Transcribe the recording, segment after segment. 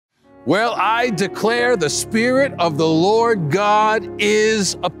Well, I declare the Spirit of the Lord God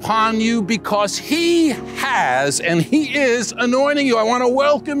is upon you because He has and He is anointing you. I want to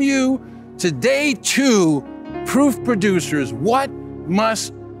welcome you to day 2, Proof Producers. What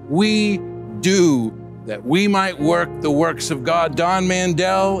must we do that we might work the works of God? Don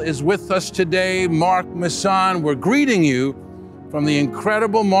Mandel is with us today. Mark Masson, we're greeting you from the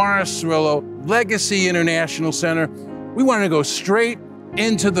incredible Morris Cerullo Legacy International Center. We want to go straight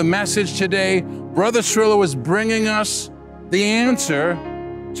into the message today. Brother Cerullo is bringing us the answer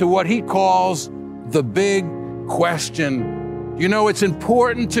to what he calls the big question. You know, it's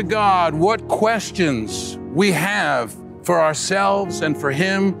important to God what questions we have for ourselves and for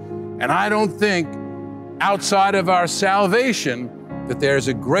Him. And I don't think outside of our salvation that there's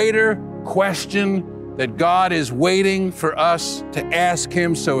a greater question that God is waiting for us to ask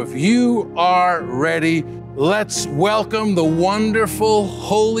Him. So if you are ready, let's welcome the wonderful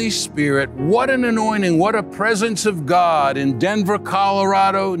Holy Spirit. What an anointing, what a presence of God in Denver,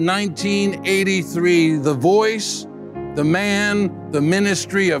 Colorado, 1983. The voice, the man, the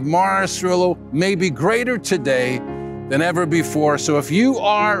ministry of Morris Cerullo may be greater today than ever before. So if you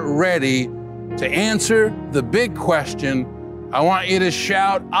are ready to answer the big question, I want you to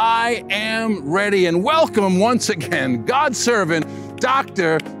shout, "I am ready," and welcome once again, God's servant,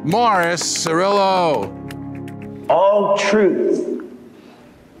 Dr. Morris Cerullo. All truth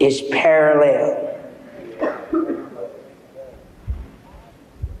is parallel.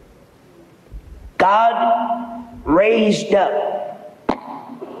 God raised up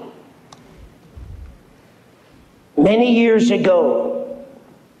many years ago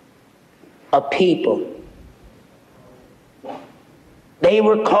a people. They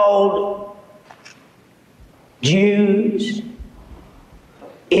were called Jews,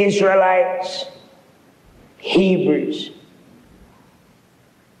 Israelites, Hebrews.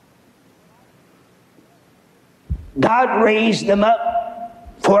 God raised them up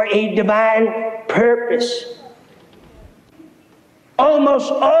for a divine purpose.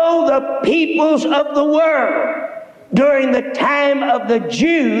 Almost all the peoples of the world during the time of the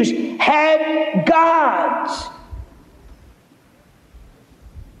Jews had gods.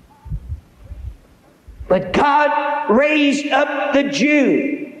 But God raised up the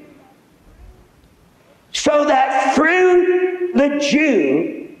Jew so that through the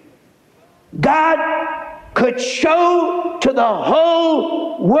Jew, God could show to the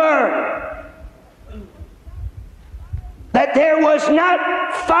whole world that there was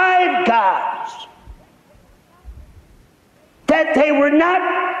not 5 gods, that they were not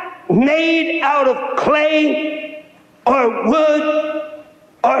made out of clay or wood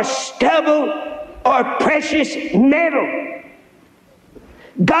or stubble or precious metal.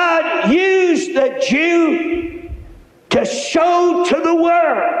 God used the Jew to show to the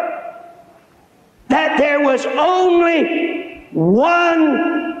world that there was only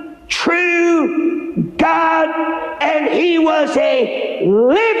one true God, and He was a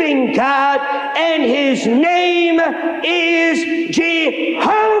living God, and His name is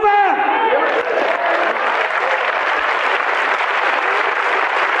Jehovah.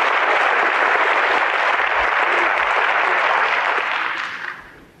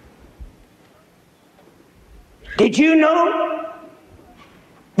 Did you know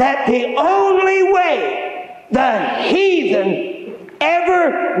that the only way the heathen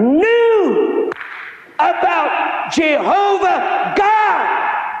ever knew about Jehovah God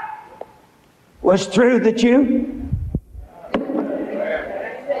was through the Jew?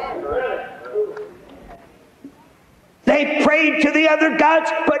 They prayed to the other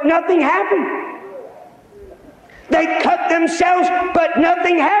gods, but nothing happened. They cut themselves, but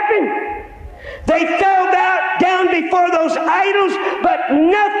nothing happened. They fell down before those idols, but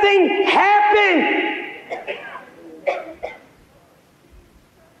nothing happened.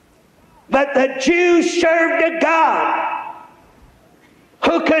 But the Jews served a God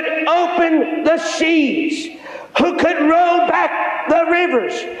who could open the seas, who could roll back the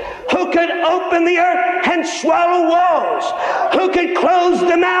rivers, who could open the earth and swallow walls, who could close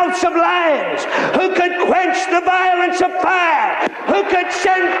the mouths of lions, who could quench the violence of fire, who could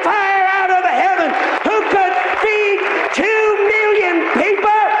send fire out of heaven, who could feed 2 million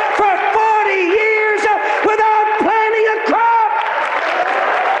people for 40 years without planting a crop.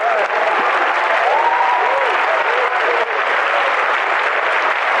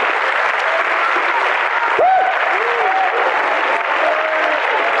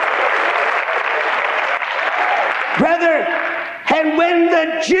 Brother, and when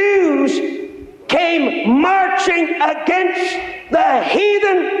the Jews came marching against the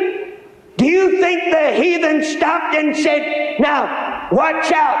heathen, do you think the heathen stopped and said, "Now,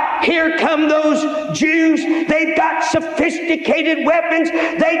 Watch out. Here come those Jews. They've got sophisticated weapons.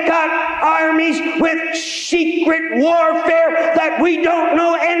 They've got armies with secret warfare that we don't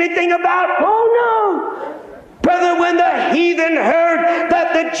know anything about. Oh, no. Brother, when the heathen heard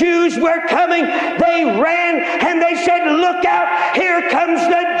that the Jews were coming, they ran and they said, look out, here comes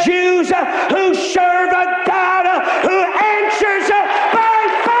the Jews who serve a God who answers by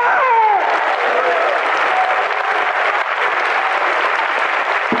fire.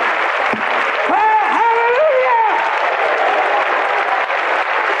 Hallelujah!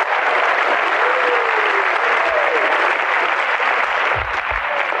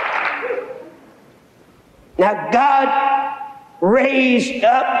 Now God raised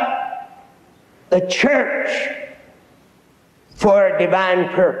up the church for a divine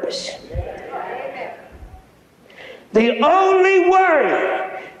purpose. The only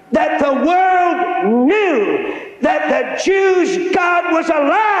worry that the world knew that the Jews' God was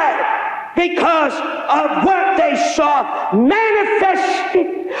alive because of what they saw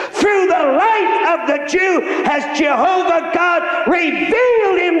manifested through the life of the Jew as Jehovah God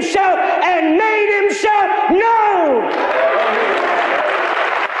revealed himself and made himself known.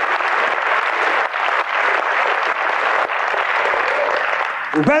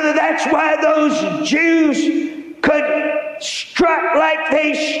 Brother, that's why those Jews could strut like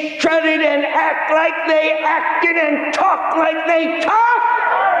they strutted and act like they acted and talk like they talked.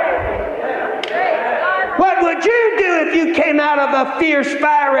 What would you do if you came out of a fierce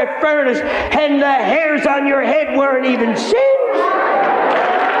fiery furnace and the hairs on your head weren't even singed?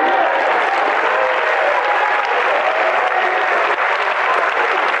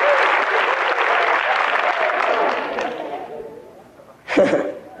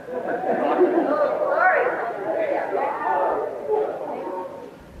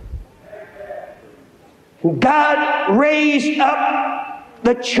 God raised up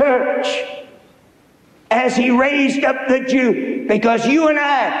the church as he raised up the Jew, because you and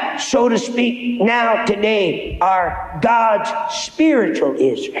I, so to speak, now today are God's spiritual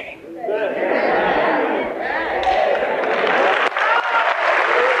Israel.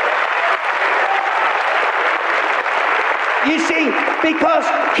 You see, because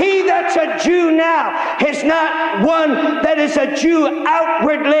he that's a Jew now is not one that is a Jew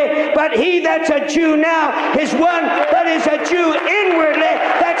outwardly, but he that's a Jew now is one that is a Jew inwardly,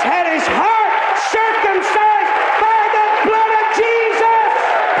 that's had his heart circumcised by the blood of Jesus.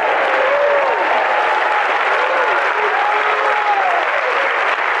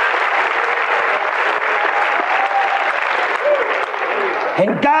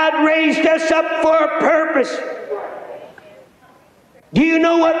 And God raised us up for a purpose. Do you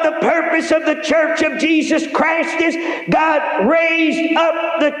know what the purpose of the church of Jesus Christ is? God raised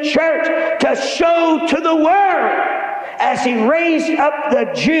up the church to show to the world, as he raised up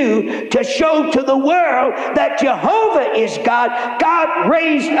the Jew to show to the world that Jehovah is God. God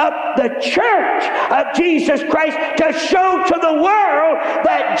raised up the church of Jesus Christ to show to the world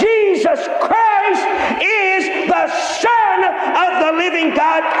that Jesus Christ is the Son of the living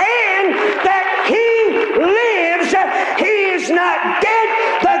God and that he lives. He is not dead.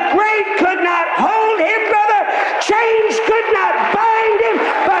 The grave could not hold him, brother. Chains could not bind him,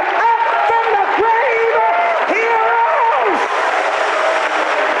 but up from the grave he arose.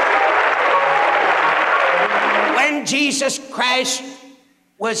 When Jesus Christ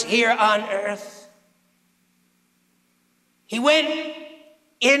was here on earth, he went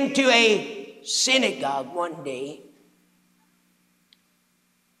into a synagogue one day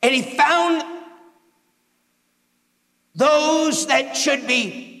and he found those that should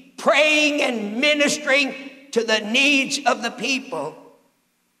be praying and ministering to the needs of the people.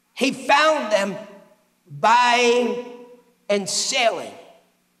 He found them buying and selling.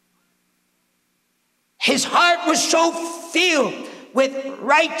 His heart was so filled with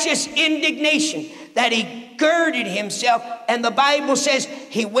righteous indignation that he girded himself, and the Bible says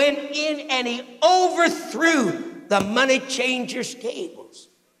he went in and he overthrew the money changers' tables.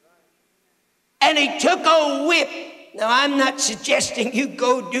 And he took a whip. Now, I'm not suggesting you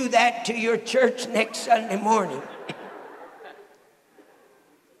go do that to your church next Sunday morning.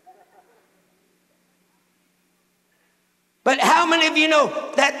 But how many of you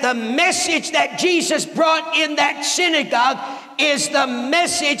know that the message that Jesus brought in that synagogue is the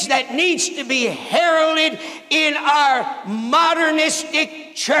message that needs to be heralded in our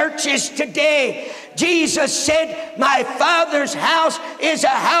modernistic churches today? Jesus said, my Father's house is a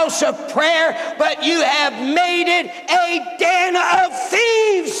house of prayer, but you have made it a den of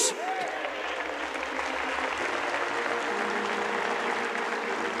thieves.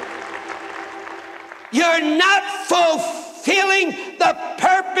 You're not fulfilling fulfilling the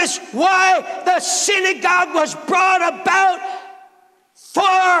purpose why the synagogue was brought about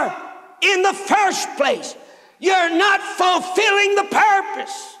for in the first place. You're not fulfilling the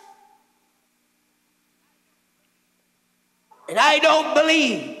purpose. And I don't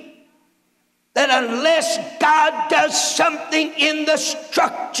believe that unless God does something in the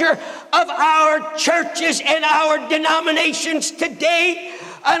structure of our churches and our denominations today,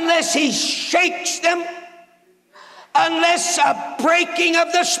 unless he shakes them, unless a breaking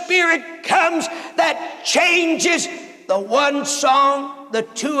of the Spirit comes that changes the one song, the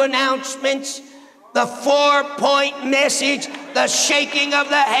two announcements, the 4-point message, the shaking of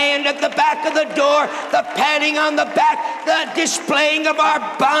the hand at the back of the door, the patting on the back, the displaying of our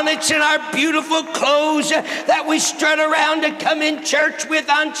bonnets and our beautiful clothes that we strut around to come in church with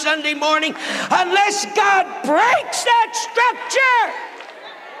on Sunday morning. Unless God breaks that structure,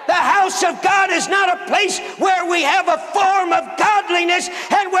 the house of God is not a place where we have a form of godliness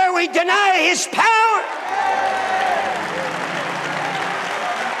and where we deny his power.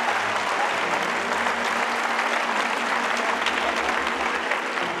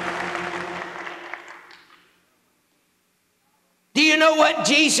 Do you know what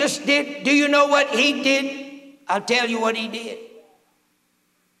Jesus did? Do you know what he did? I'll tell you what he did.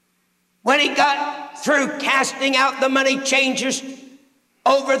 When he got through casting out the money changers,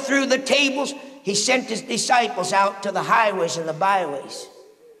 overthrew the tables, he sent his disciples out to the highways and the byways,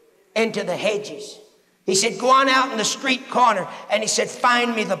 into the hedges. He said, go on out in the street corner, and he said,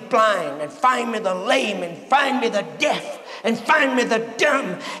 find me the blind, and find me the lame, and find me the deaf, and find me the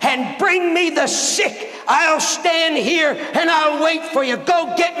dumb, and bring me the sick. I'll stand here and I'll wait for you.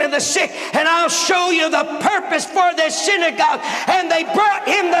 Go get me the sick, and I'll show you the purpose for this synagogue. And they brought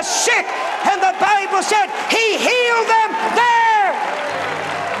him the sick, and the Bible said he healed them there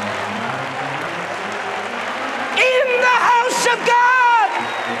in the house of God,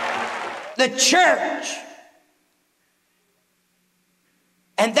 the church.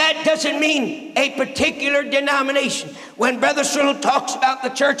 And that doesn't mean a particular denomination. When Brother Cerullo talks about the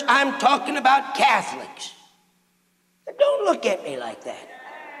church, I'm talking about Catholics. But don't look at me like that.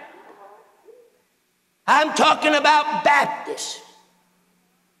 I'm talking about Baptists.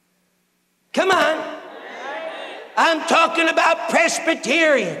 Come on. I'm talking about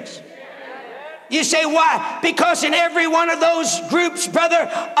Presbyterians. You say, why? Because in every one of those groups, brother,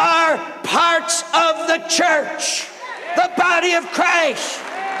 are parts of the church, the body of Christ.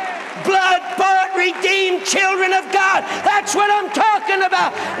 Blood-bought, redeemed children of God. That's what I'm talking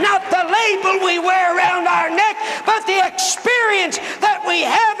about. Not the label we wear around our neck, but the experience that we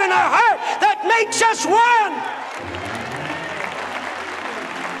have in our heart that makes us one.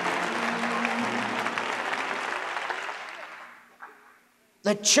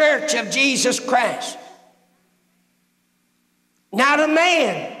 The church of Jesus Christ. Not a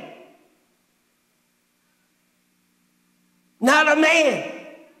man. Not a man.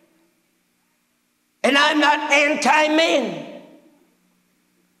 And I'm not anti-men.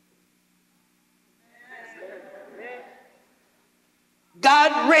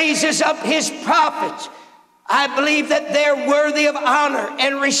 God raises up his prophets. I believe that they're worthy of honor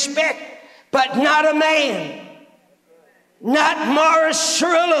and respect, but not a man. Not Morris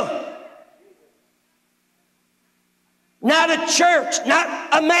Cerullo. Not a church, not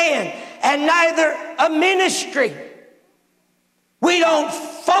a man, and neither a ministry. We don't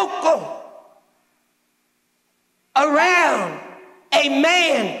focal around a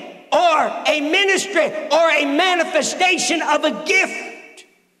man or a ministry or a manifestation of a gift.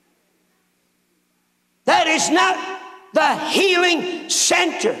 That is not the healing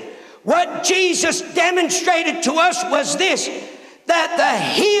center. What Jesus demonstrated to us was this, that the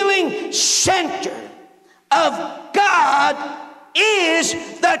healing center of God is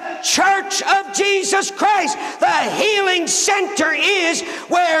the church of Jesus Christ. The healing center is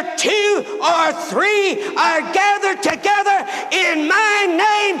where 2 or 3 are gathered together in my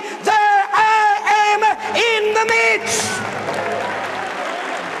name. There I am in the midst.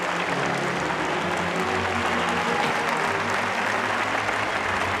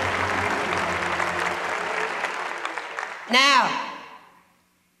 Now,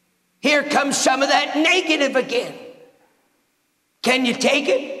 here comes some of that negative again. Can you take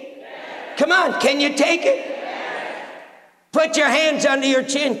it? Yes. Come on, can you take it? Yes. Put your hands under your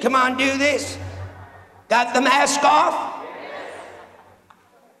chin. Come on, do this. Got the mask off?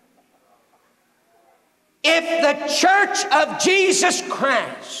 Yes. If the church of Jesus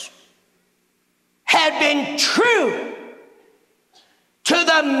Christ had been true to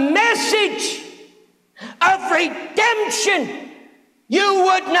the message of redemption, you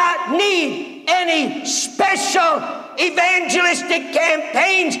would not need any special evangelistic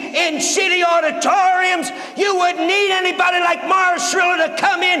campaigns in city auditoriums. You wouldn't need anybody like Morris Cerullo to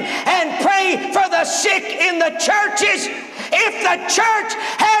come in and pray for the sick in the churches. If the church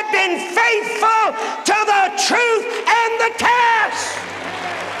had been faithful to the truth and the task.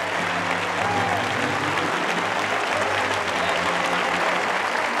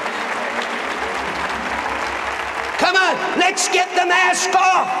 Come on, let's get the mask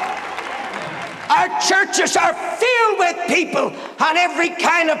off. Our churches are filled with people on every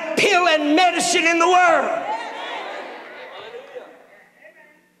kind of pill and medicine in the world.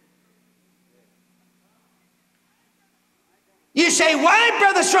 You say, why,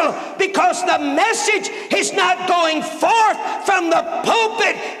 Brother Cerullo? Because the message is not going forth from the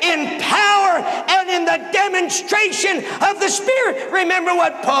pulpit in power and in the demonstration of the Spirit. Remember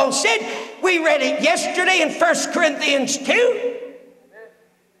what Paul said? We read it yesterday in 1 Corinthians 2.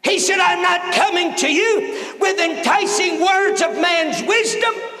 He said, I'm not coming to you with enticing words of man's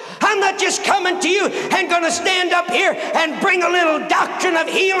wisdom. I'm not just coming to you and going to stand up here and bring a little doctrine of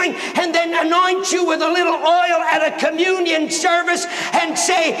healing and then anoint you with a little oil at a communion service and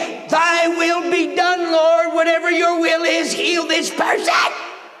say, thy will be done, Lord. Whatever your will is, heal this person.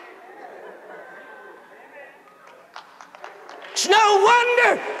 It's no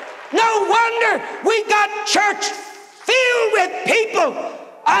wonder we got church filled with people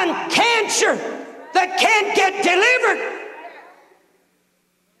on cancer that can't get delivered.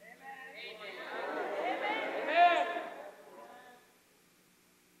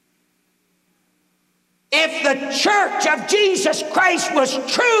 If the church of Jesus Christ was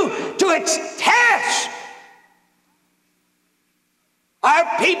true to its task,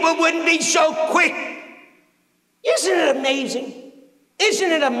 our people wouldn't be so quick. Isn't it amazing?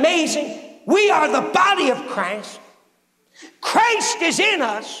 Isn't it amazing? We are the body of Christ. Christ is in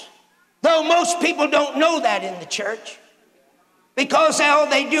us, though most people don't know that in the church, because all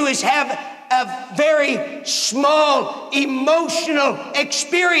they do is have a very small emotional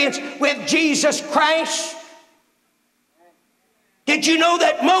experience with Jesus Christ. Did you know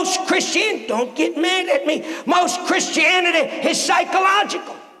that most Christianity, don't get mad at me, most Christianity is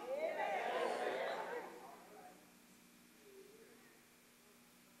psychological?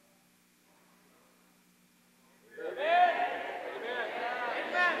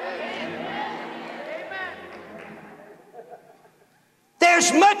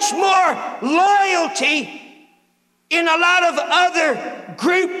 There's much more loyalty in a lot of other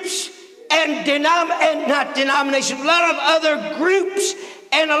groups and not denominations, a lot of other groups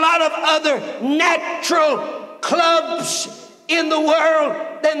and a lot of other natural clubs in the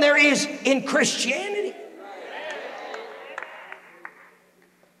world than there is in Christianity.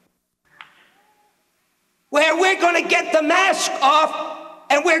 Where we're going to get the mask off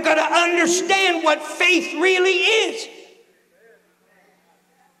and we're going to understand what faith really is.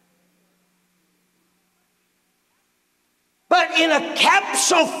 But in a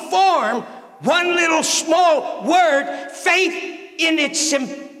capsule form, one little small word, faith in its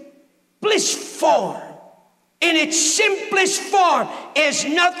simplest form, is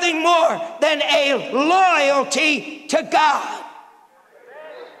nothing more than a loyalty to God.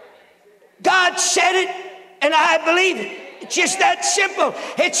 God said it, and I believe it. It's just that simple.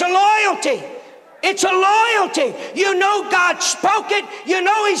 It's a loyalty. It's a loyalty. You know God spoke it. You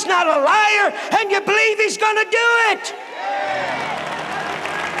know He's not a liar, and you believe He's going to do it.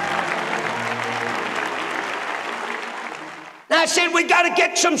 Now I said we got to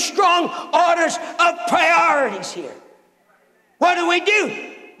get some strong orders of priorities here. What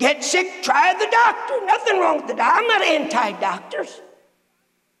do? Get sick, try the doctor. Nothing wrong with the doctor. I'm not anti-doctors.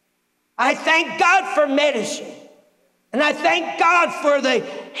 I thank God for medicine. And I thank God for the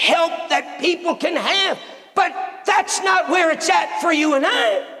help that people can have. But that's not where it's at for you and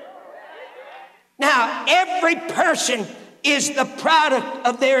I. Now, every person is the product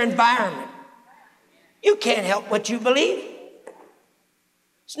of their environment. You can't help what you believe.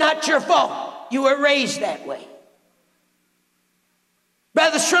 It's not your fault. You were raised that way.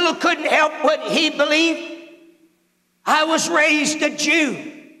 Brother Cerullo couldn't help what he believed. I was raised a Jew,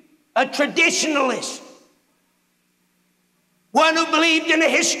 a traditionalist, one who believed in a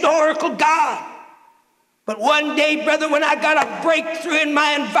historical God. But one day, brother, when I got a breakthrough in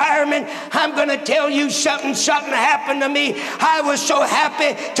my environment, I'm going to tell you something happened to me. I was so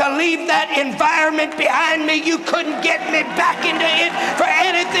happy to leave that environment behind me. You couldn't get me back into it for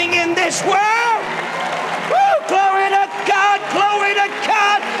anything in this world. Woo! Glory to God, glory to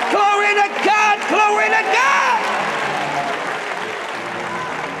God, glory to God, glory to God.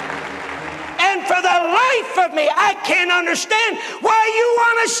 And for the life of me, I can't understand why you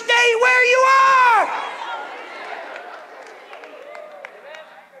want to stay where you are.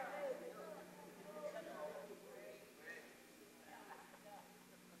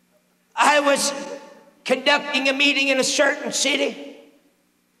 I was conducting a meeting in a certain city,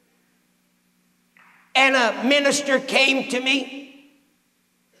 and a minister came to me.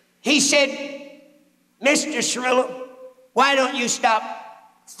 He said, Mr. Cerullo, why don't you stop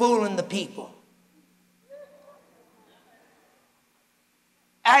fooling the people?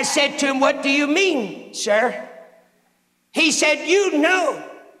 I said to him, what do you mean, sir? He said, you know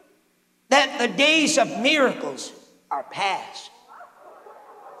that the days of miracles are past.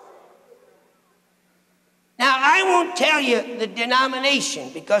 Now, I won't tell you the denomination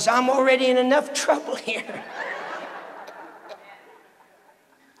because I'm already in enough trouble here.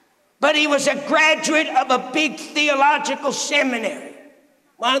 But he was a graduate of a big theological seminary,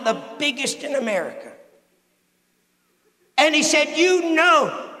 one of the biggest in America. And he said, you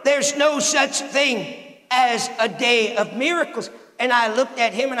know there's no such thing as a day of miracles. And I looked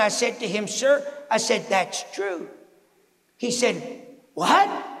at him and I said to him, sir, I said, that's true. He said,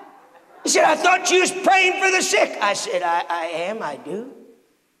 what? He said, I thought you was praying for the sick. I said, I am, I do.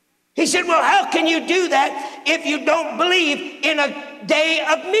 He said, well, how can you do that if you don't believe in a day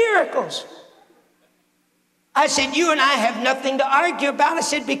of miracles? I said, you and I have nothing to argue about. I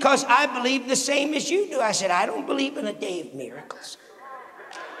said, because I believe the same as you do. I said, I don't believe in a day of miracles.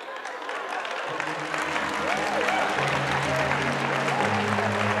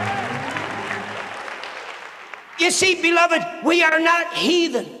 You see, beloved, we are not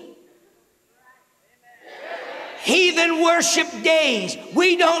heathen. Heathen worship days.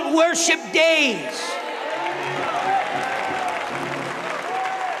 We don't worship days.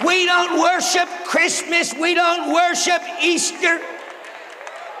 We don't worship Christmas. We don't worship Easter.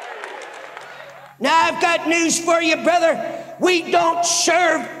 Now, I've got news for you, brother. We don't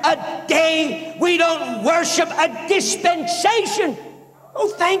serve a day. We don't worship a dispensation. Oh,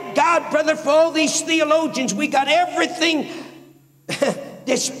 thank God, brother, for all these theologians. We got everything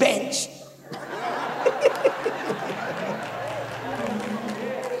dispensed.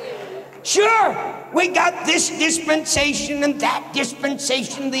 Sure, we got this dispensation and that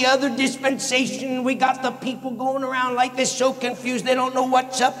dispensation, the other dispensation. We got the people going around like this so confused they don't know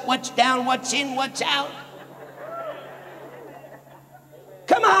what's up, what's down, what's in, what's out.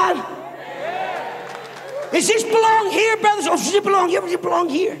 Come on. Does this belong here, brothers? Or does it belong here? Does it belong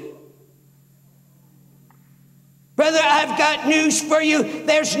here? Brother, I've got news for you.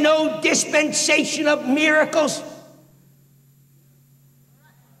 There's no dispensation of miracles.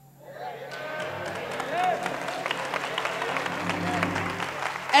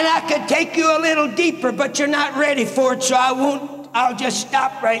 And I could take you a little deeper, but you're not ready for it, so I won't. I'll just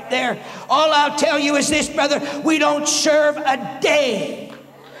stop right there. All I'll tell you is this, brother. We don't serve a day.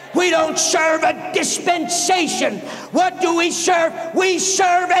 We don't serve a dispensation. What do we serve? We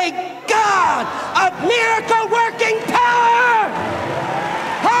serve a God of miracle-working power.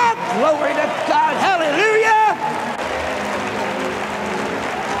 Oh, glory to God. Hallelujah.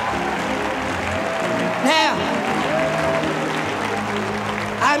 Now,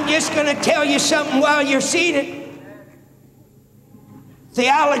 I'm just going to tell you something while you're seated.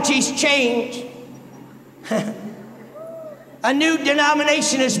 Theology's changed. A new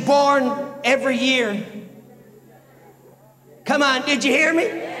denomination is born every year. Come on, did you hear me?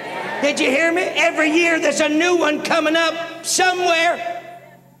 Did you hear me? Every year there's a new one coming up somewhere.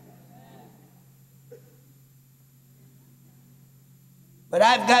 But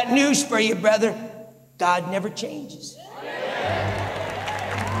I've got news for you, brother. God never changes.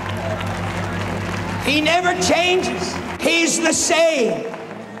 He never changes. He's the same.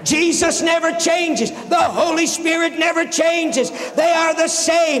 Jesus never changes. The Holy Spirit never changes. They are the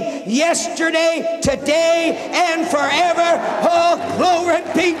same yesterday, today, and forever. Oh, glory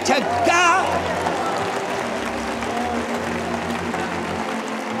be to God.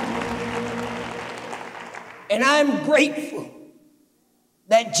 And I'm grateful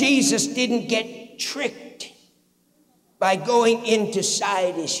that Jesus didn't get tricked by going into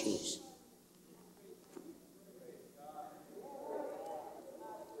side issues.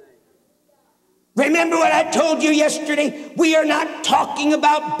 Remember what I told you yesterday? We are not talking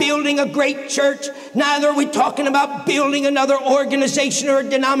about building a great church. Neither are we talking about building another organization or a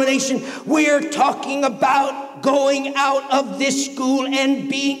denomination. We're talking about going out of this school and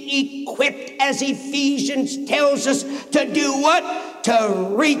being equipped, as Ephesians tells us, to do what?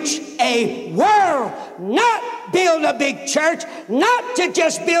 To reach a world. Not build a big church, not to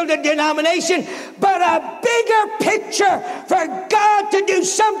just build a denomination, but a bigger picture for God to do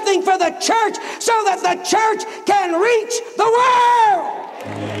something for the church so that the church can reach the world.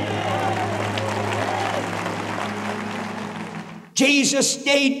 Jesus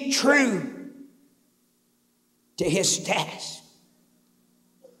stayed true to his task.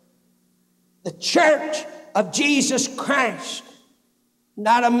 The church of Jesus Christ,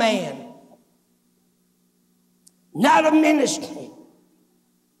 not a man, not a ministry,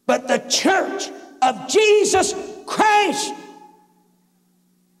 but the church of Jesus Christ,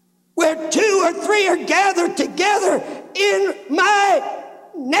 where 2 or 3 are gathered together in my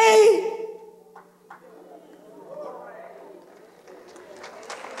name.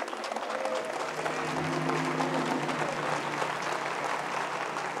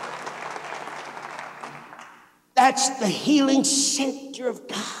 That's the healing center of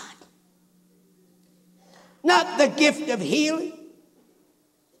God. Not the gift of healing.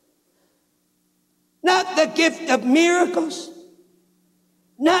 Not the gift of miracles.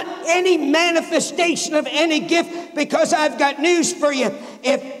 Not any manifestation of any gift, because I've got news for you.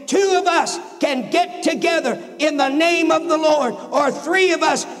 If 2 of us can get together in the name of the Lord, or 3 of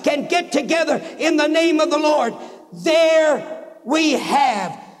us can get together in the name of the Lord, there we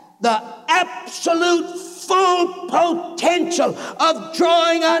have the absolute full potential of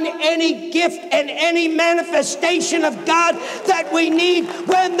drawing on any gift and any manifestation of God that we need.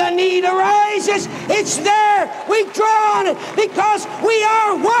 When the need arises, it's there. We draw on it because we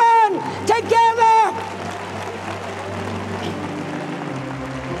are one together.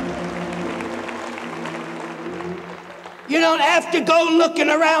 You don't have to go looking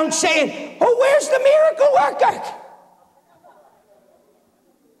around saying, "Oh, where's the miracle worker?"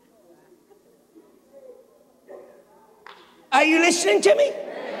 Are you listening to me?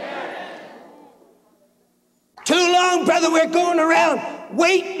 Too long, brother, we're going around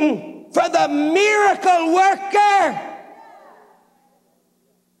waiting for the miracle worker.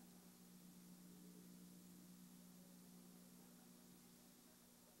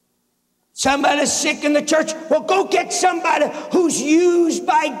 Somebody's sick in the church. Well, go get somebody who's used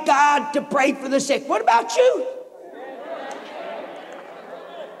by God to pray for the sick. What about you?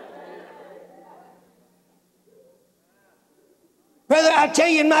 Brother, I'll tell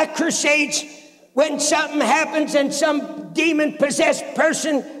you, in my crusades, when something happens and some demon-possessed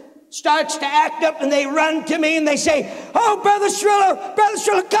person starts to act up and they run to me and they say, "Oh, Brother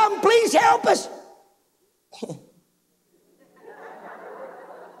Cerullo, come, please help us."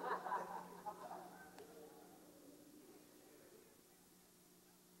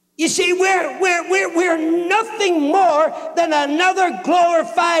 You see, we're nothing more than another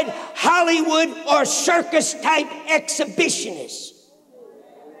glorified Hollywood or circus-type exhibitionist.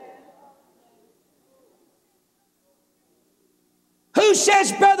 Who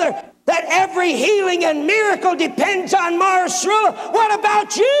says, brother, that every healing and miracle depends on Morris Cerullo? What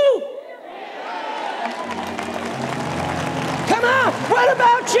about you? Come on, what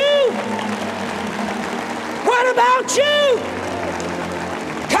about you? What about you?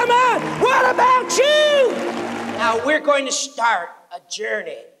 Come on, what about you? Now we're going to start a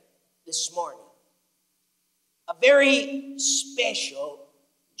journey this morning. A very special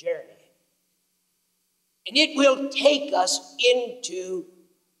journey. And it will take us into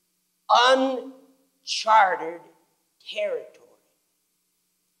uncharted territory.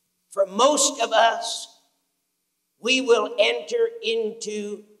 For most of us, we will enter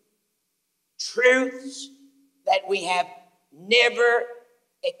into truths that we have never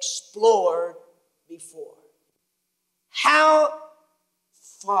explored before. How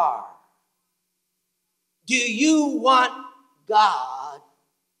far do you want God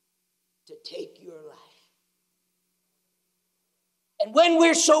to take your life? And when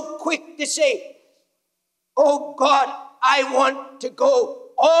we're so quick to say, "Oh God, I want to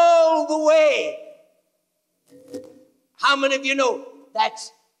go all the way," how many of you know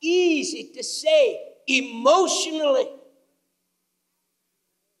that's easy to say emotionally?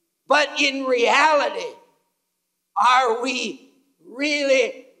 But in reality, are we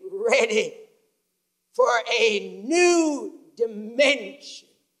really ready for a new dimension?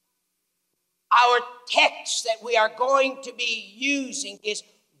 Our text that we are going to be using is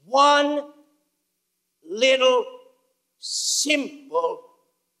one little simple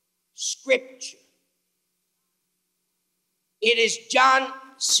scripture. It is John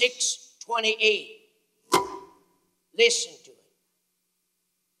 6:28. Listen to it.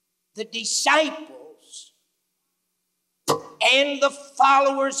 The disciples and the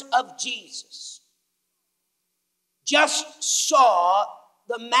followers of Jesus just saw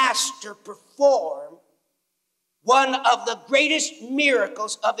the Master perform one of the greatest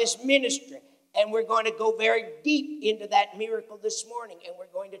miracles of his ministry. And we're going to go very deep into that miracle this morning, and we're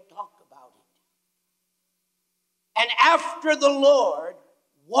going to talk about it. And after the Lord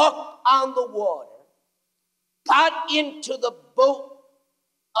walked on the water, got into the boat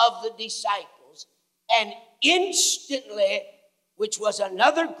of the disciples, and instantly, which was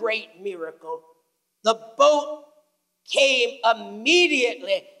another great miracle, the boat came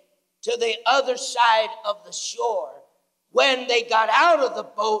immediately to the other side of the shore. When they got out of the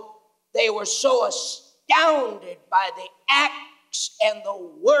boat, they were so astounded by the acts and the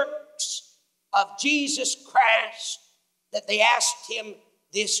works of Jesus Christ that they asked him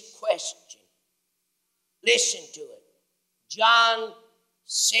this question. Listen to it. John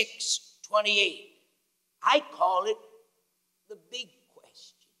 6:28. I call it the big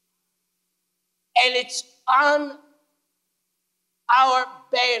question. And it's on our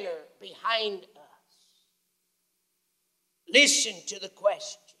banner behind us. Listen to the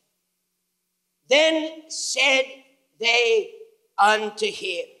question. Then said they unto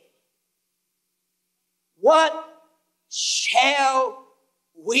him, what shall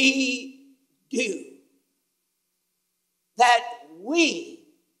we do that we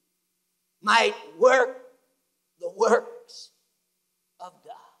might work the works of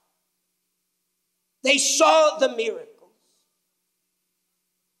God? They saw the miracles.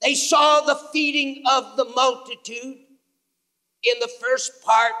 They saw the feeding of the multitude in the first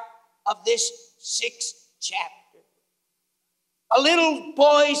part of this 6th chapter. A little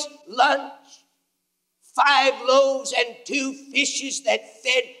boy's lunch, 5 loaves and 2 fishes that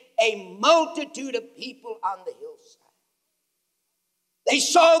fed a multitude of people on the hillside. They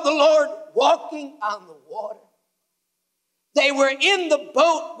saw the Lord walking on the water. They were in the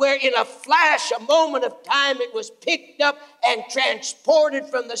boat where in a flash, a moment of time, it was picked up and transported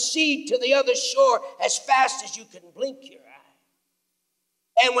from the sea to the other shore as fast as you can blink your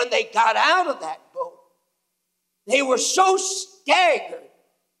eye. And when they got out of that boat, they were so staggered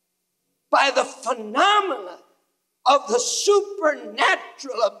by the phenomena of the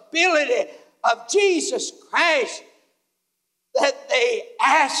supernatural ability of Jesus Christ that they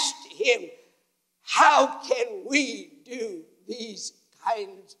asked him, how can we do these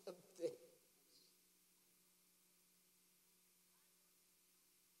kinds of things?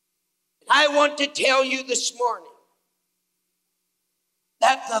 And I want to tell you this morning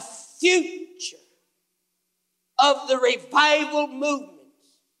that the future of the revival movements,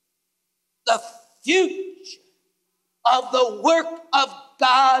 the future of the work of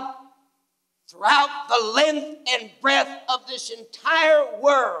God throughout the length and breadth of this entire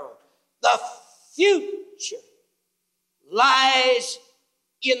world, the future lies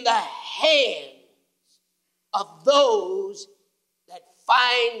in the hands of those that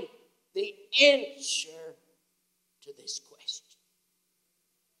find the answer to this question.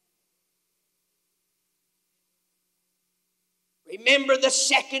 Remember the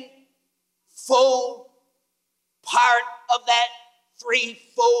second fold part of that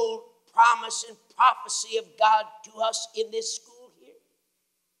threefold promise and prophecy of God to us in this school here?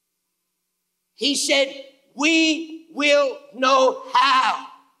 He said, we will know how.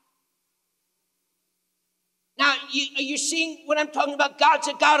 Now, are you seeing what I'm talking about? God's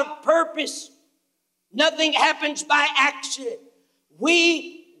a God of purpose. Nothing happens by accident.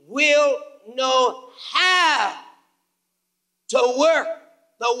 We will know how to work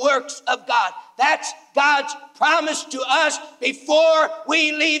the works of God. That's God's promise to us before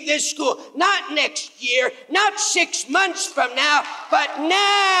we leave this school. Not next year, not 6 months from now, but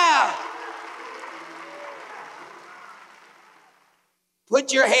now.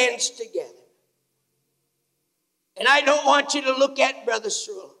 Put your hands together. And I don't want you to look at Brother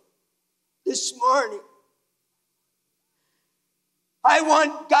Cerullo this morning. I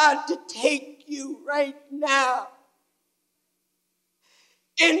want God to take you right now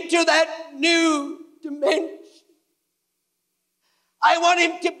into that new dimension. I want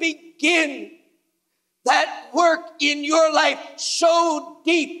him to begin that work in your life so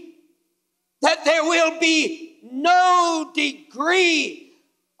deep that there will be no degree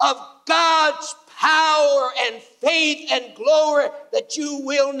of God's power and faith and glory that you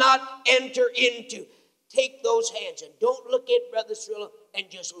will not enter into. Take those hands and don't look at Brother Cerullo, and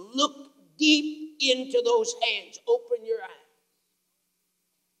just look deep into those hands. Open your eyes.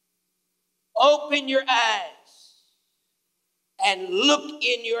 Open your eyes and look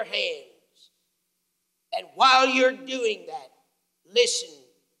in your hands. And while you're doing that, listen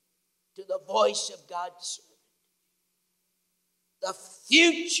to the voice of God's servant. The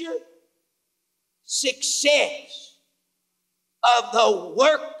future success of the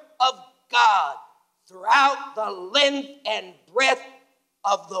work of God throughout the length and breadth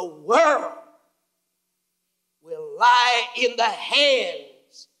of the world will lie in the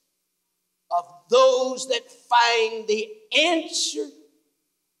hands of those that find the answer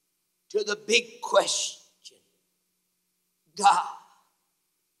to the big question. God,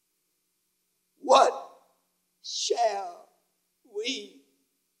 what shall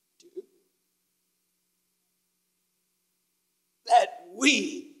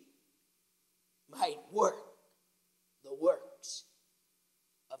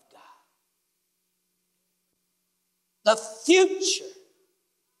the future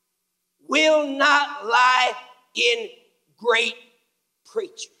will not lie in great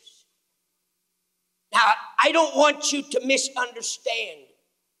preachers. Now, I don't want you to misunderstand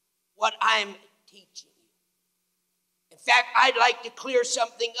what I'm teaching you. In fact, I'd like to clear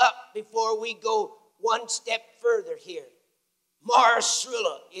something up before we go one step further here. Morris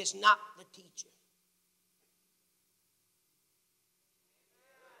Cerullo is not the teacher.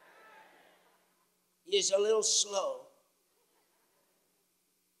 He is a little slow.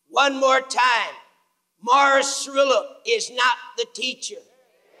 One more time. Morris Cerullo is not the teacher.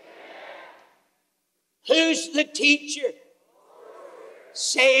 Who's the teacher?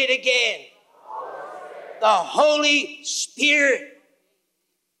 Say it again. The Holy Spirit.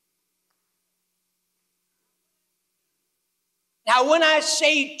 Now, when I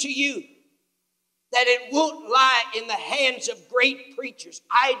say to you that it won't lie in the hands of great preachers,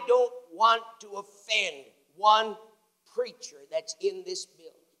 I don't want to offend one preacher that's in this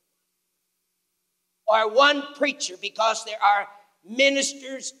building. Or one preacher, because there are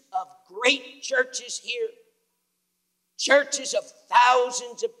ministers of great churches here, churches of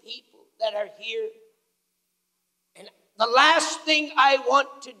thousands of people that are here. And the last thing I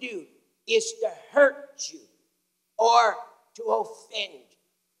want to do is to hurt you or to offend you.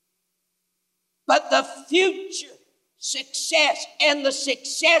 But the future success and the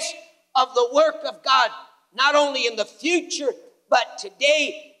success of the work of God, not only in the future, but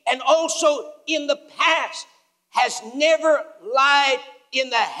today and also in the past, has never lied in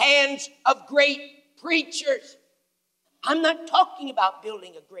the hands of great preachers. I'm not talking about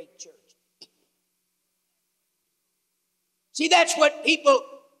building a great church. See, that's what people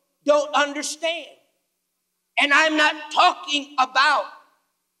don't understand. And I'm not talking about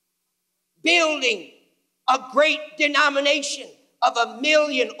building a great denomination of 1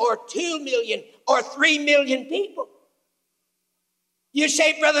 million or 2 million or 3 million people. You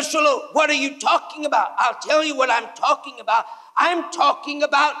say, Brother Cerullo, what are you talking about? I'll tell you what I'm talking about. I'm talking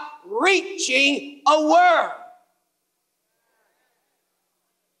about reaching a world.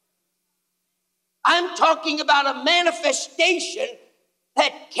 I'm talking about a manifestation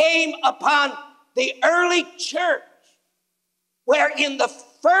that came upon the early church, where in the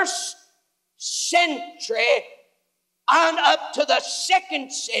first century on up to the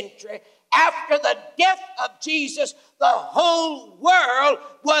second century, after the death of Jesus, the whole world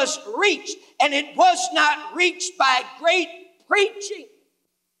was reached. And it was not reached by great preaching.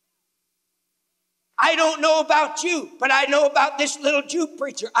 I don't know about you, but I know about this little Jew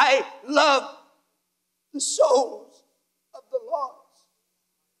preacher. I love the souls of the lost.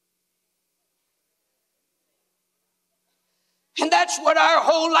 And that's what our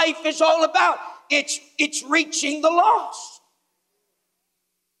whole life is all about. It's reaching the lost.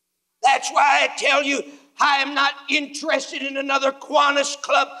 That's why I tell you, I am not interested in another Kiwanis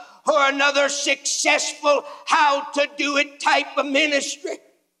Club or another successful how to do it type of ministry.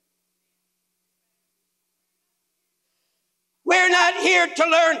 We're not here to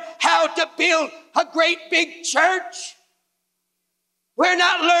learn how to build a great big church. We're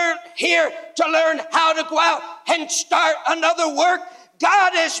not here to learn how to go out and start another work.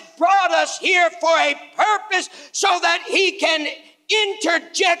 God has brought us here for a purpose so that He can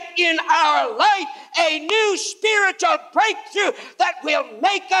interject in our life a new spiritual breakthrough that will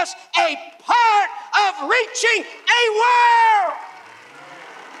make us a part of reaching a world.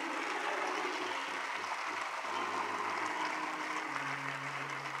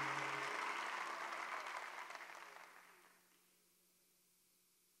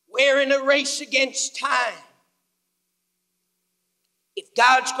 We're in a race against time. If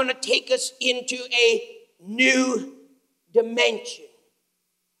God's going to take us into a new dimension,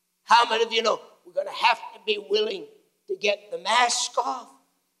 how many of you know we're going to have to be willing to get the mask off,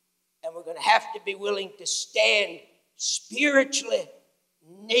 and we're going to have to be willing to stand spiritually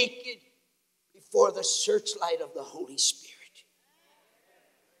naked before the searchlight of the Holy Spirit?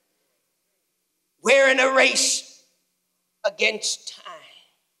 We're in a race against time.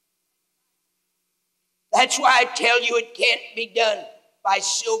 That's why I tell you it can't be done by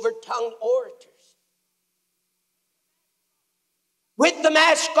silver-tongued orators. With the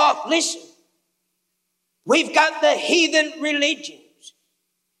mask off, listen, we've got the heathen religions,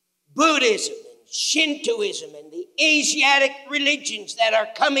 Buddhism and Shintoism and the Asiatic religions that are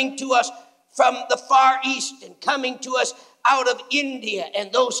coming to us from the Far East and coming to us out of India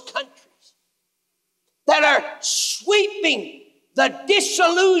and those countries that are sweeping the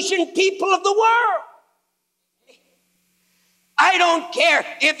disillusioned people of the world. I don't care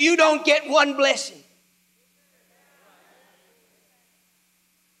if you don't get one blessing.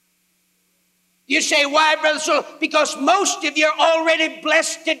 You say, why, Brother Cerullo? Because most of you are already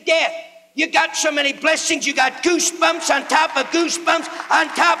blessed to death. You got so many blessings. You got goosebumps on top of goosebumps on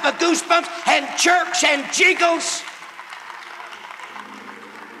top of goosebumps and jerks and jiggles.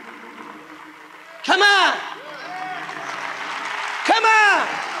 Come on. Come on.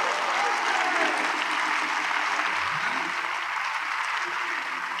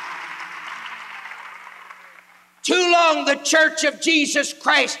 Too long the Church of Jesus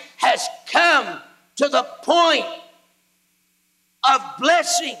Christ has come to the point of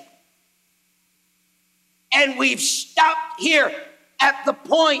blessing. And we've stopped here at the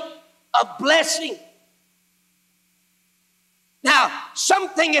point of blessing. Now,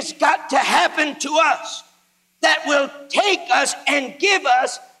 something has got to happen to us that will take us and give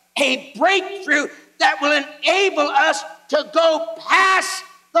us a breakthrough that will enable us to go past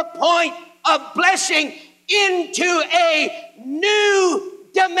the point of blessing into a new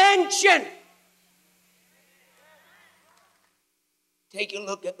dimension. Take a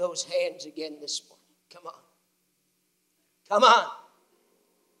look at those hands again this morning. Come on. Come on.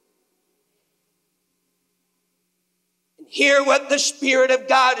 And hear what the Spirit of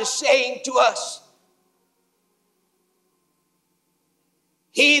God is saying to us.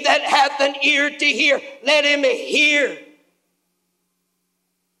 He that hath an ear to hear, let him hear.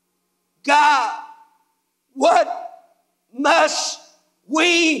 God, what must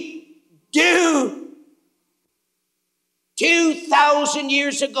we do? 2,000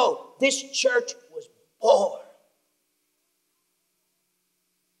 years ago, this church was born.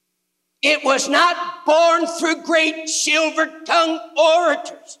 It was not born through great silver-tongued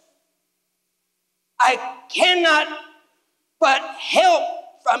orators. I cannot but help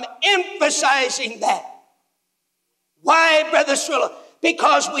from emphasizing that. Why, Brother Cerullo?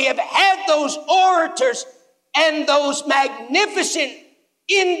 Because we have had those orators and those magnificent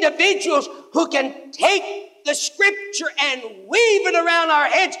individuals who can take the Scripture and weave it around our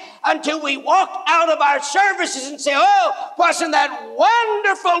heads until we walk out of our services and say, oh, wasn't that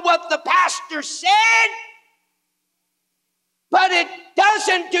wonderful what the pastor said? But it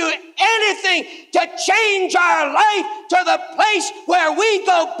doesn't do anything to change our life to the place where we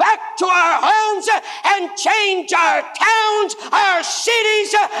go back to our homes and change our towns, our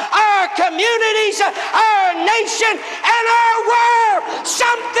cities, our communities, our nation, and our world.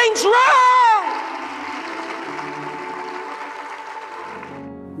 Something's wrong.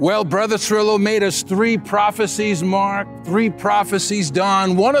 Well, Brother Cerullo made us 3 prophecies, Mark, 3 prophecies,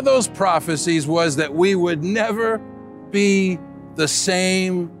 Don. One of those prophecies was that we would never be the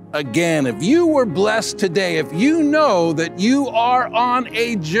same again. If you were blessed today, if you know that you are on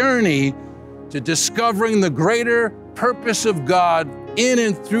a journey to discovering the greater purpose of God in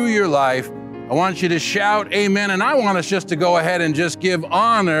and through your life, I want you to shout amen. And I want us just to go ahead and just give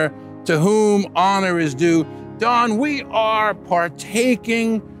honor to whom honor is due. Don, we are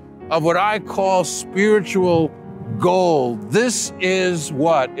partaking of what I call spiritual gold. This is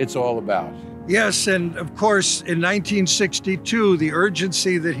what it's all about. Yes, and of course, in 1962, the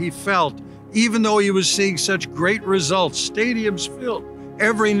urgency that he felt, even though he was seeing such great results, stadiums filled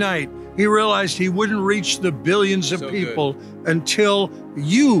every night, he realized he wouldn't reach the billions of people until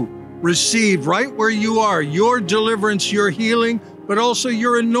you received right where you are, your deliverance, your healing, but also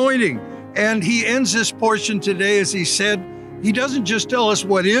your anointing. And he ends this portion today, as he said, he doesn't just tell us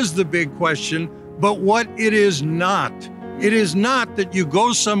what is the big question, but what it is not. It is not that you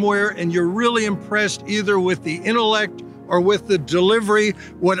go somewhere and you're really impressed either with the intellect or with the delivery,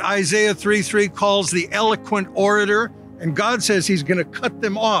 what Isaiah 3:3 calls the eloquent orator. And God says he's going to cut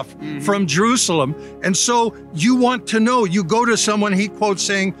them off from Jerusalem. And so you want to know, you go to someone, he quotes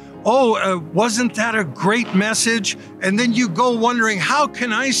saying, oh, wasn't that a great message? And then you go wondering, how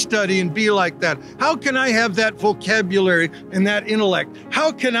can I study and be like that? How can I have that vocabulary and that intellect?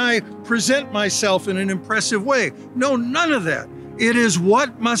 How can I present myself in an impressive way? No, none of that. It is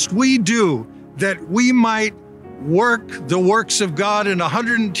what must we do that we might work the works of God in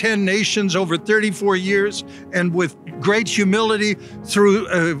 110 nations over 34 years, and with great humility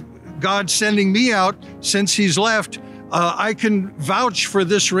through God sending me out since he's left, I can vouch for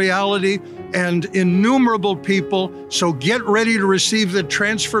this reality and innumerable people. So get ready to receive the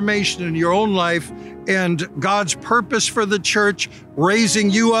transformation in your own life and God's purpose for the church, raising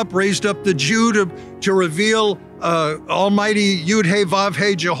you up, raised up the Jew to reveal Almighty Yud-He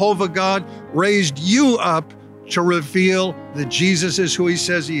Vav-He, Jehovah God, raised you up to reveal that Jesus is who he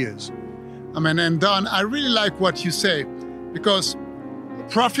says he is. Amen. And Don, I really like what you say, because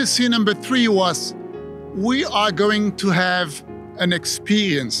prophecy number 3 was, we are going to have an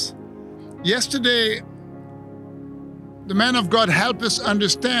experience. Yesterday, the man of God helped us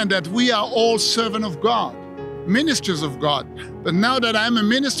understand that we are all servants of God, ministers of God. But now that I'm a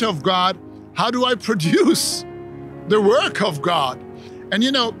minister of God, how do I produce the work of God? And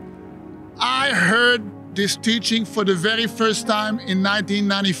you know, I heard this teaching for the very first time in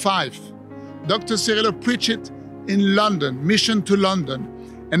 1995. Dr. Cerullo preached it in London, Mission to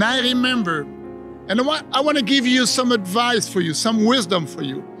London. And I remember, and I want to give you some advice for you, some wisdom for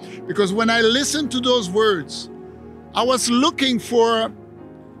you. Because when I listened to those words, I was looking for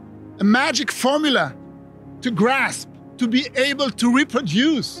a magic formula to grasp, to be able to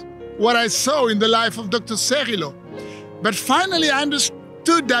reproduce what I saw in the life of Dr. Cerullo. But finally I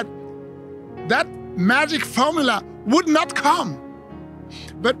understood that that magic formula would not come.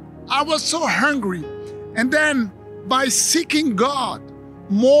 But I was so hungry. And then by seeking God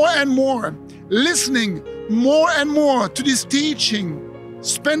more and more, listening more and more to this teaching,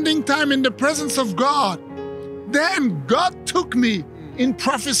 spending time in the presence of God, then God took me in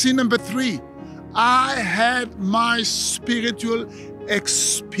prophecy number 3. I had my spiritual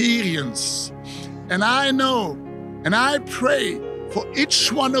experience. And I know, and I pray for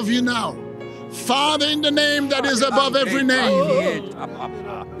each one of you now, Father, in the name that is above every name,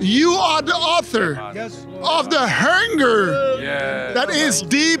 you are the author of the hunger that is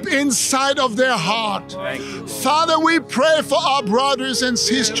deep inside of their heart. Father, we pray for our brothers and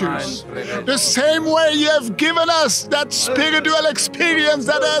sisters. The same way you have given us that spiritual experience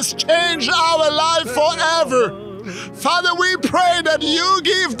that has changed our life forever. Father, we pray that you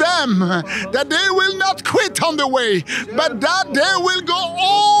give them, that they will not quit on the way, but that they will go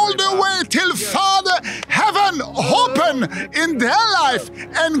all the way till, Father, heaven open in their life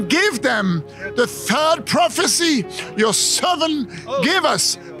and give them the third prophecy your servant gave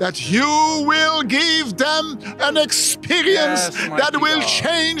us, that you will give them an experience that will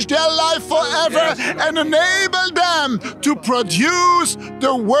change their life forever and enable them to produce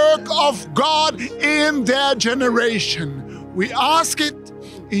the work of God in their generation. We ask it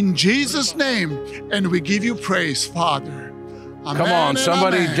in Jesus' name, and we give you praise, Father. Amen. Come on,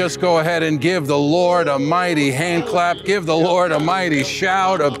 somebody amen. Just go ahead and give the Lord a mighty hand clap. Give the Lord a mighty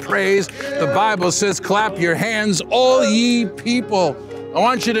shout of praise. The Bible says, clap your hands, all ye people. I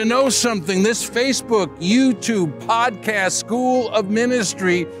want you to know something. This Facebook, YouTube, podcast, School of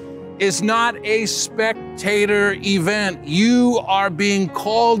Ministry is not a spectator event. You are being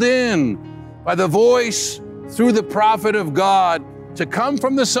called in by the voice through the prophet of God to come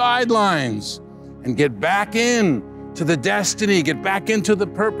from the sidelines and get back in to the destiny, get back into the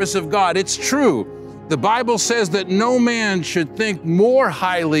purpose of God. It's true. The Bible says that no man should think more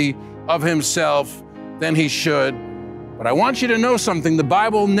highly of himself than he should. But I want you to know something. The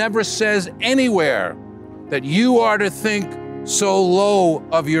Bible never says anywhere that you are to think so low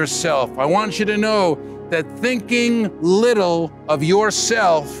of yourself. I want you to know that thinking little of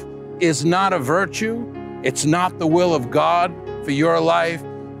yourself is not a virtue. It's not the will of God for your life.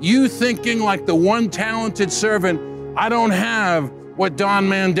 You thinking like the one talented servant, I don't have what Don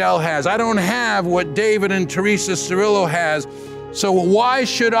Mandel has. I don't have what David and Teresa Cerullo has. So why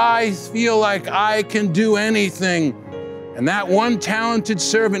should I feel like I can do anything? And that one talented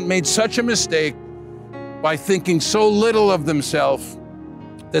servant made such a mistake by thinking so little of themselves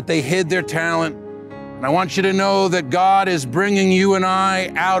that they hid their talent. And I want you to know that God is bringing you and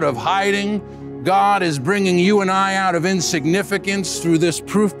I out of hiding. God is bringing you and I out of insignificance through this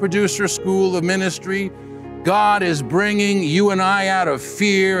Proof Producer School of Ministry. God is bringing you and I out of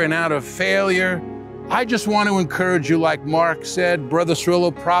fear and out of failure. I just want to encourage you, like Mark said, Brother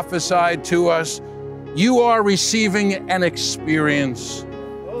Cerullo prophesied to us, you are receiving an experience.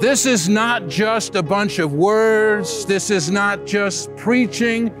 This is not just a bunch of words. This is not just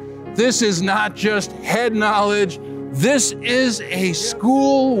preaching. This is not just head knowledge. This is a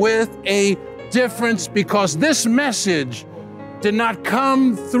school with a difference, because this message did not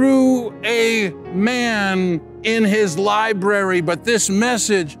come through a man in his library, but this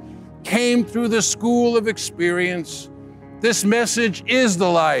message came through the school of experience. This message is the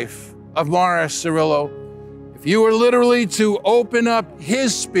life of Morris Cerullo. If you were literally to open up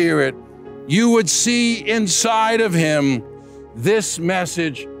his spirit, you would see inside of him this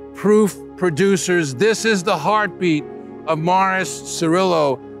message. Proof Producers, this is the heartbeat of Morris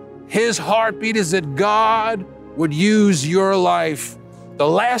Cerullo. His heartbeat is that God would use your life. The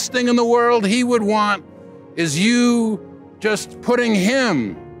last thing in the world he would want is you just putting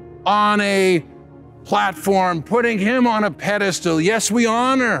him on a platform, putting him on a pedestal. Yes, we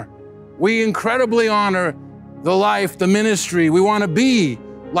incredibly honor the life, the ministry. We want to be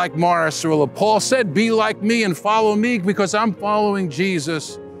like Morris Cerullo. Paul said, be like me and follow me, because I'm following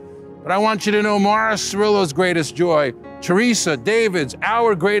Jesus. But I want you to know Morris Cerullo's greatest joy, Teresa, David's,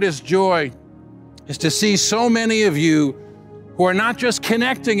 our greatest joy is to see so many of you who are not just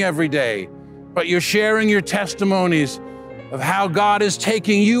connecting every day, but you're sharing your testimonies of how God is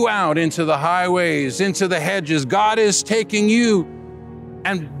taking you out into the highways, into the hedges. God is taking you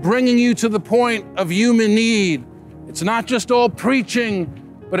and bringing you to the point of human need. It's not just all preaching,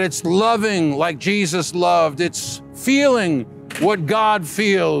 but it's loving like Jesus loved. It's feeling what God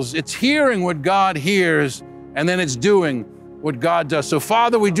feels. It's hearing what God hears, and then it's doing what God does. So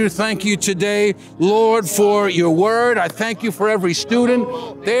Father, we do thank you today, Lord, for your word. I thank you for every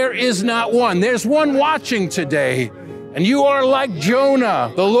student. There is not one. There's one watching today, and you are like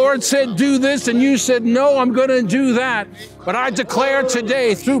Jonah. The Lord said, do this, and you said, no, I'm going to do that. But I declare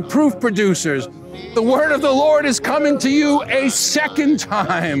today through proof producers, the word of the Lord is coming to you a second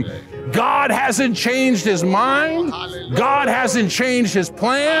time. God hasn't changed his mind. God hasn't changed his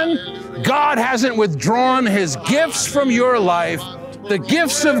plan. God hasn't withdrawn his gifts from your life. The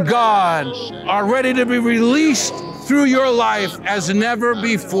gifts of God are ready to be released through your life as never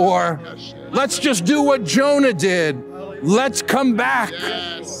before. Let's just do what Jonah did. Let's come back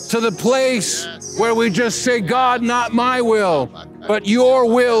to the place where we just say, God, not my will, but your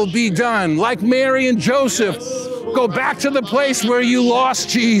will be done. Like Mary and Joseph, go back to the place where you lost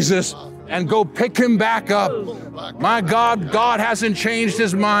Jesus and go pick him back up. My God, God hasn't changed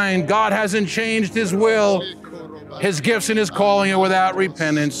his mind. God hasn't changed his will. His gifts and his calling are without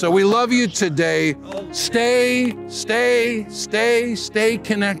repentance. So we love you today. Stay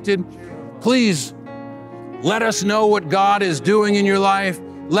connected. Please let us know what God is doing in your life.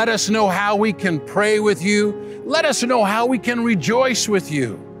 Let us know how we can pray with you. Let us know how we can rejoice with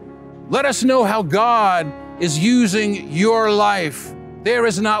you. Let us know how God is using your life. There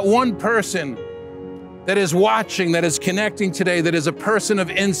is not one person that is watching, that is connecting today, that is a person of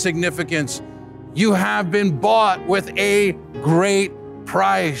insignificance. You have been bought with a great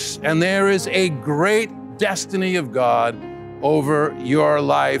price, and there is a great destiny of God over your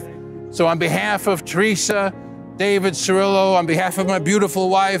life. So on behalf of Teresa, David Cerullo, on behalf of my beautiful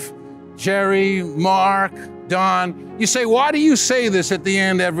wife, Jerry, Mark, Don, you say, why do you say this at the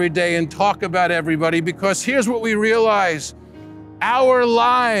end every day and talk about everybody? Because here's what we realize. Our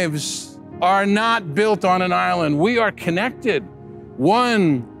lives are not built on an island. We are connected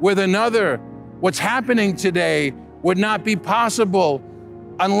one with another. What's happening today would not be possible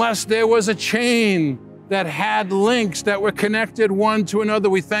unless there was a chain that had links that were connected one to another.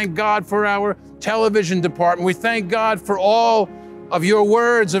 We thank God for our television department. We thank God for all of your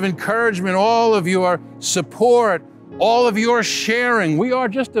words of encouragement, all of your support, all of your sharing. We are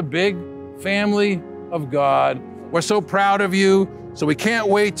just a big family of God. We're so proud of you. So we can't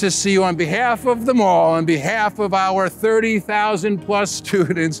wait to see you. On behalf of them all, on behalf of our 30,000 plus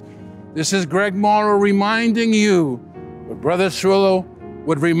students, this is Greg Morrow reminding you what Brother Cerullo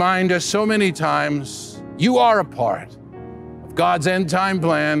would remind us so many times. You are a part of God's end time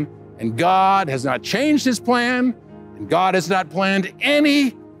plan, and God has not changed his plan, and God has not planned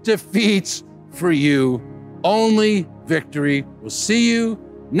any defeats for you, only victory. We'll see you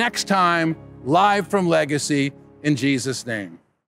next time, live from Legacy, in Jesus' name.